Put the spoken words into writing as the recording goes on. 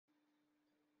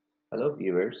Hello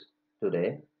viewers,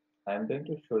 today I am going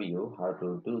to show you how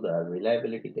to do the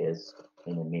reliability test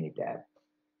in a Minitab.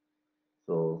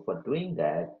 So for doing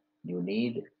that, you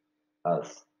need a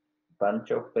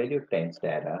bunch of failure times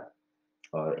data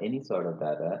or any sort of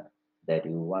data that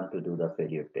you want to do the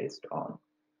failure test on.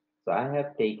 So I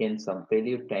have taken some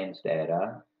failure times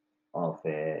data of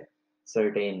a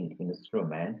certain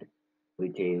instrument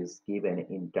which is given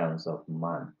in terms of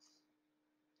months.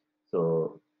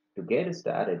 So to get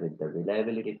started with the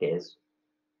reliability test,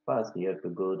 first, you have to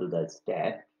go to the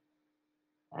stat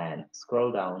and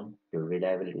scroll down to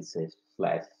reliability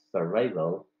slash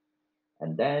survival,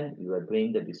 and then you are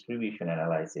doing the distribution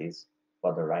analysis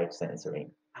for the right censoring.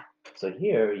 So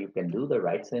here you can do the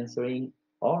right censoring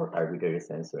or arbitrary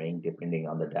censoring depending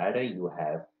on the data you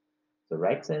have. So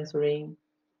right censoring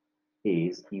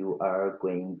is you are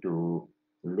going to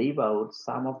leave out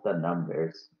some of the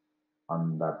numbers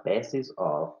on the basis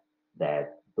of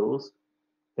that those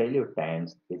failure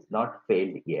times is not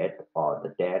failed yet or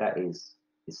the data is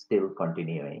still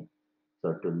continuing.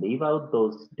 So to leave out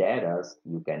those data,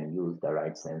 you can use the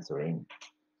right censoring.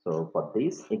 So for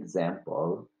this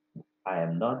example, I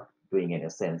am not doing any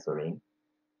censoring,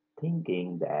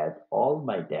 thinking that all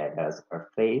my data are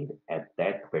failed at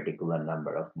that particular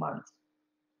number of months.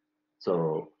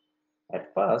 So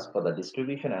at first, for the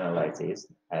distribution analysis,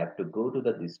 I have to go to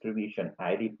the distribution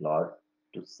ID plot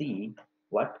to see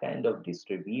what kind of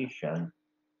distribution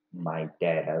my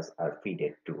data are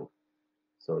fitted to.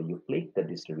 So you click the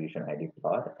distribution ID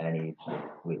plot and it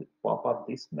will pop up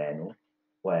this menu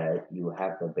where you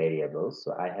have the variables.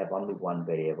 So I have only one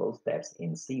variable that's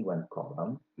in C1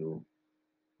 column. You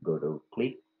go to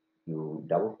click, you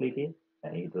double click it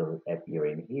and it will appear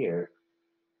in here.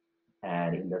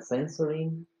 And in the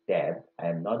censoring tab, I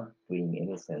am not doing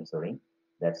any censoring.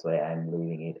 That's why I'm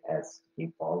leaving it as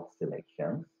default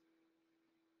selections.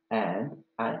 And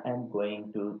I am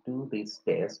going to do this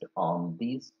test on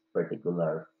these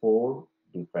particular four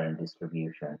different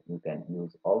distribution. You can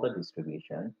use all the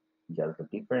distribution, just the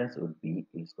difference would be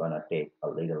it's gonna take a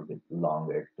little bit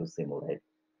longer to simulate.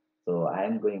 So I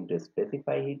am going to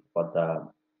specify it for the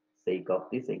sake of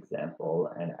this example,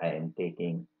 and I am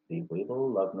taking the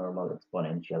Weibull log normal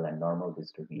exponential and normal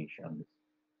distributions.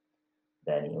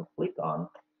 Then you click on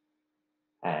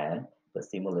and the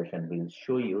simulation will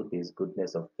show you this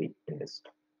goodness of fit test.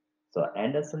 So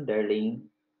Anderson-Darling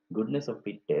goodness of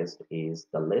fit test is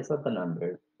the lesser the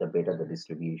number, the better the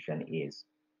distribution is.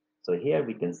 So here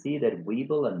we can see that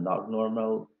Weibull and log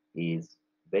normal is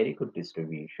very good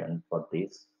distribution for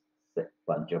this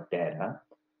bunch of data,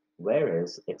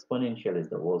 whereas exponential is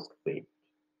the worst fit.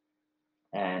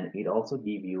 And it also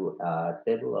gives you a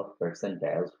table of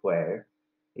percentiles where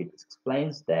it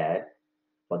explains that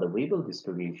for the Weibull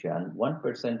distribution,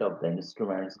 1% of the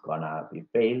instruments gonna be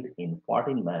failed in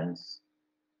 14 months,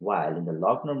 while in the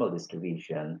log normal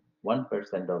distribution,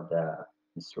 1% of the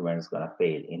instruments gonna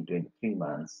fail in 23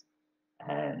 months,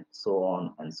 and so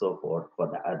on and so forth for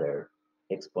the other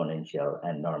exponential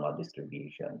and normal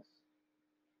distributions.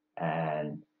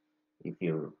 And if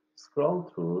you scroll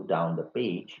through down the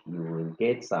page, you will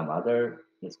get some other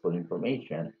useful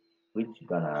information which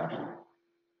gonna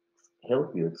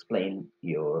help you explain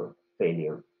your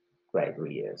failure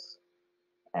criteria.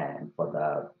 And for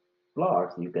the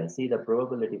plots, you can see the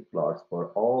probability plots for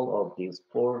all of these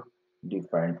four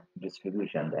different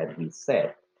distribution that we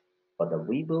set. For the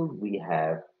Weibull, we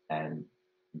have, and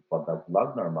for the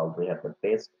log normal, we have the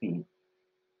base fit,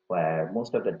 where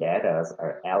most of the data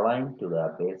are aligned to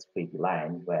the base fit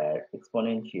line, where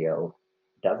exponential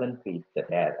doesn't fit the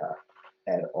data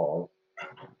at all.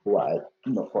 While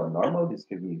for normal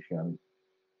distribution,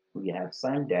 we have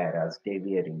some data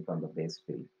deviating from the base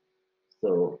fit.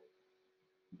 So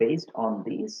based on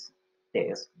these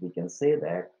tests, we can say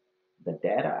that the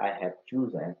data I have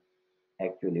chosen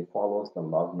actually follows the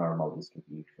log normal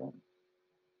distribution.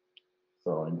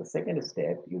 So in the second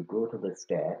step, you go to the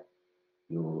stat,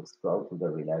 you scroll to the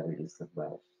reliability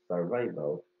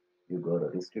survival, you go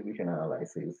to distribution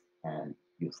analysis, and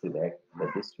you select the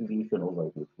distribution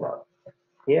overview plot.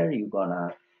 Here you're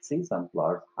gonna see some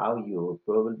plots, how your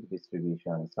probability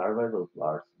distribution survival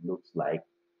plots looks like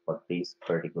for this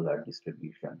particular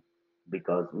distribution.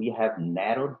 Because we have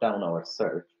narrowed down our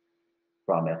search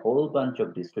from a whole bunch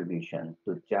of distribution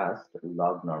to just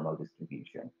log normal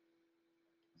distribution.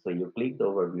 So you click the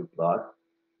overview plot,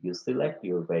 you select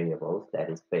your variables, that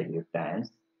is failure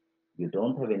times. You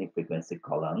don't have any frequency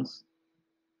columns.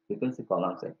 Frequency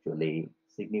columns actually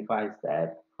signifies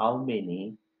that how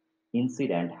many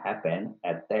incident happen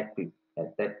at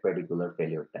that particular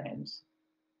failure times.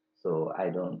 So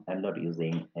I'm not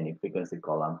using any frequency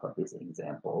column for this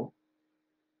example.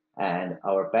 And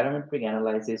our parametric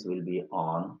analysis will be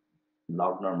on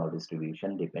log normal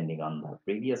distribution depending on the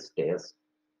previous test.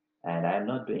 And I'm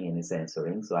not doing any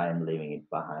censoring, so I am leaving it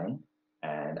behind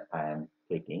and I am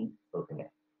clicking OK.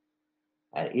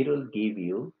 And it will give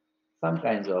you some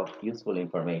kinds of useful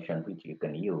information which you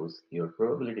can use your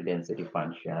probability density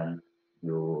function,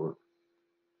 your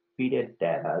feeded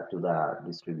data to the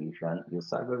distribution, your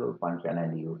survival function,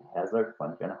 and your hazard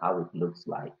function, how it looks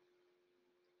like.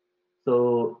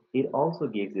 So it also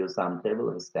gives you some table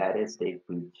of statistics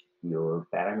which your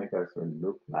parameters will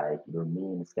look like, your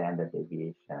mean, standard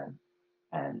deviation,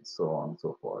 and so on and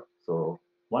so forth. So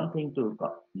one thing to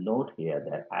note here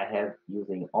that I have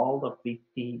using all the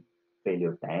 50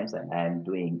 failure times and I am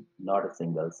doing not a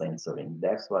single censoring.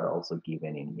 That's what also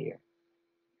given in here.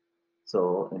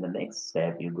 So in the next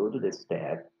step, you go to this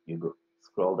tab, you go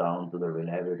scroll down to the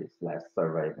reliability slash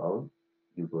survival,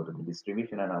 you go to the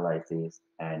distribution analysis,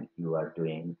 and you are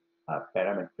doing a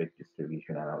parametric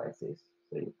distribution analysis.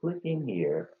 So you click in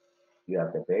here, you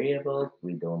have the variables,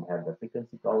 we don't have the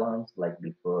frequency columns like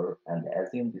before, and the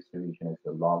assumed distribution is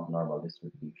the log normal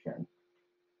distribution.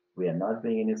 We are not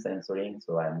doing any censoring,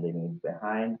 so I'm leaving it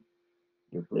behind.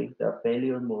 You click the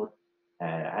failure mode,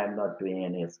 and I'm not doing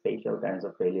any special kinds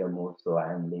of failure mode, so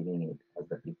I'm leaving it as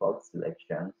the default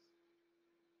selections.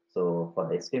 So for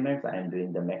the estimates, I'm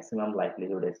doing the maximum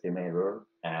likelihood estimator,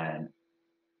 and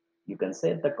you can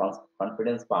set the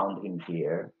confidence bound in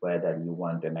here, whether you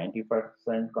want a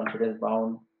 90% confidence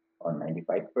bound or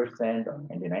 95% or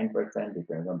 99%,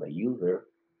 depends on the user.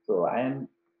 So I am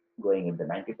going with the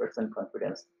 90%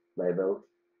 confidence level.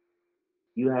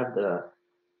 You have the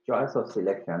choice of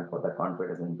selection for the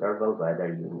confidence interval, whether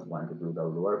you want to do the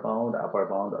lower bound, upper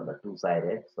bound, or the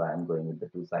two-sided. So I'm going with the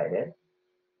two-sided.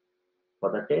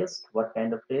 For the test, what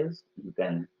kind of test you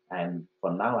can, and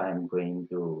for now I'm going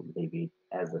to leave it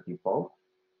as a default.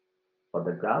 For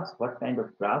the graphs, what kind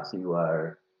of graphs you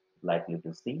are likely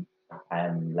to see?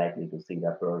 I'm likely to see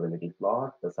the probability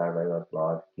plot, the survival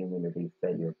plot, cumulative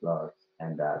failure plots,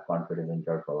 and the confidence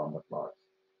interval on the plots.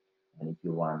 And if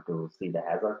you want to see the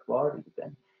hazard plot, you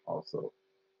can also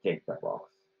check the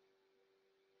box.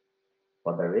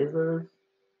 For the results,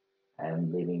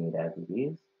 I'm leaving it as it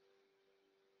is.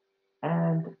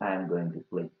 And I'm going to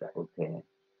click the OK.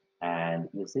 And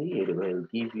you see, it will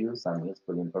give you some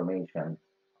useful information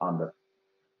on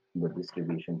the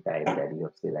distribution type that you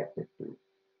have selected to.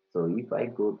 So if I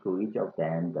go through each of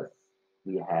them,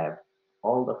 we have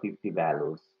all the 50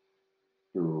 values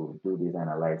to do this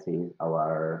analysis.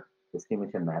 Our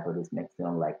estimation method is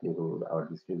maximum likelihood. Our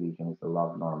distribution is the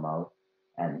log normal.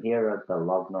 And here are the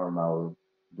log normal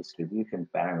distribution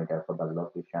parameter for the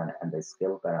location and the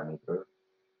scale parameter.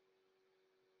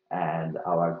 And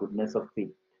our goodness of fit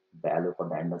value for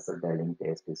the Anderson-Darling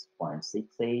test is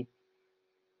 0.68.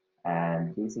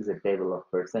 And this is a table of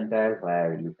percentile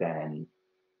where you can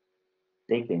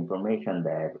take the information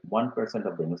that 1%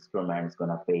 of the instrument is going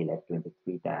to fail at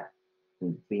 23 times,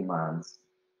 23 months,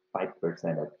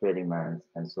 5% at 30 months,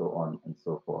 and so on and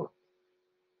so forth.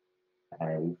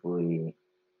 If we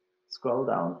scroll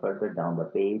down further down the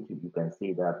page, you can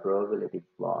see the probability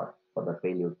plot for the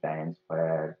failure times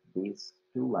where these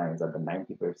two lines are the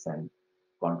 90%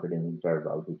 confidence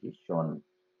interval, which is shown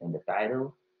in the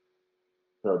title.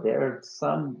 So there are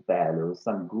some values,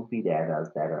 some goofy data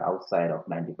that are outside of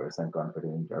 90%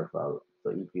 confidence interval. So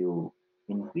if you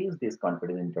increase this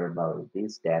confidence interval,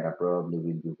 this data probably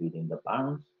will be within the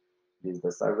bounds. This is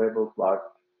the survival plot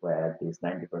where these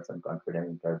 90% confidence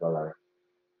interval are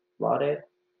plotted.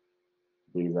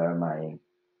 These are my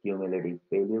cumulative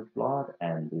failure plot,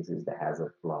 and this is the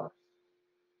hazard plot.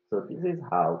 So this is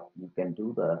how you can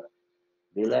do the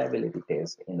reliability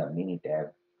test in the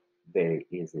Minitab very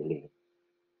easily.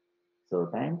 So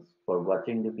thanks for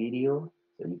watching the video.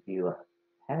 So if you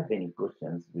have any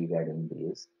questions regarding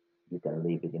this, you can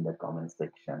leave it in the comment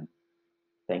section.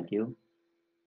 Thank you.